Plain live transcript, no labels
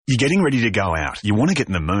You're getting ready to go out. You want to get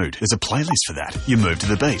in the mood. There's a playlist for that. You move to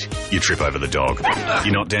the beat. You trip over the dog.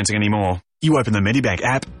 You're not dancing anymore. You open the Medibank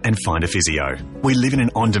app and find a physio. We live in an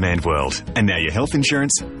on-demand world, and now your health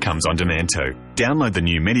insurance comes on demand too. Download the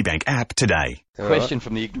new Medibank app today. Question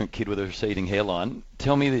from the ignorant kid with a receding hairline.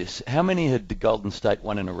 Tell me this. How many had the Golden State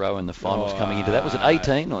won in a row in the finals coming into that? Was it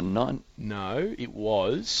 18 or 9? No, it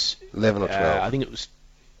was 11 or 12. I think it was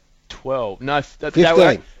 12. No,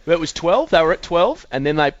 15. It was 12. They were at 12, and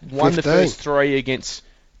then they won 15. the first 3 against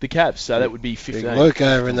the Cavs, so that would be 15. Big Luke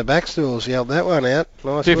over in the back stools yelled that one out.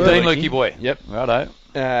 Nice 15, work. Lukey boy. Yep, righto.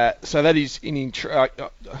 So that is I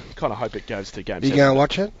kind of hope it goes to game 7. You go and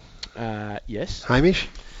watch it? Yes. Hamish?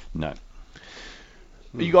 No.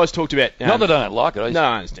 You guys talked about... Not that I don't like it.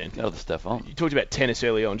 I understand. Got other stuff on. You talked about tennis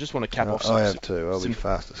earlier on. Just want to cap off some... I have too. I'll be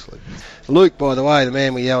fast asleep. Luke, by the way, the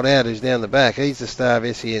man we yelled out who's down the back, he's the star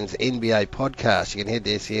of SEN's NBA Podcast. You can head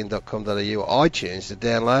to sen.com.au or iTunes to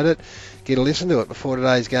download it. Get a listen to it before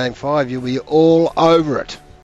today's Game 5. You'll be all over it.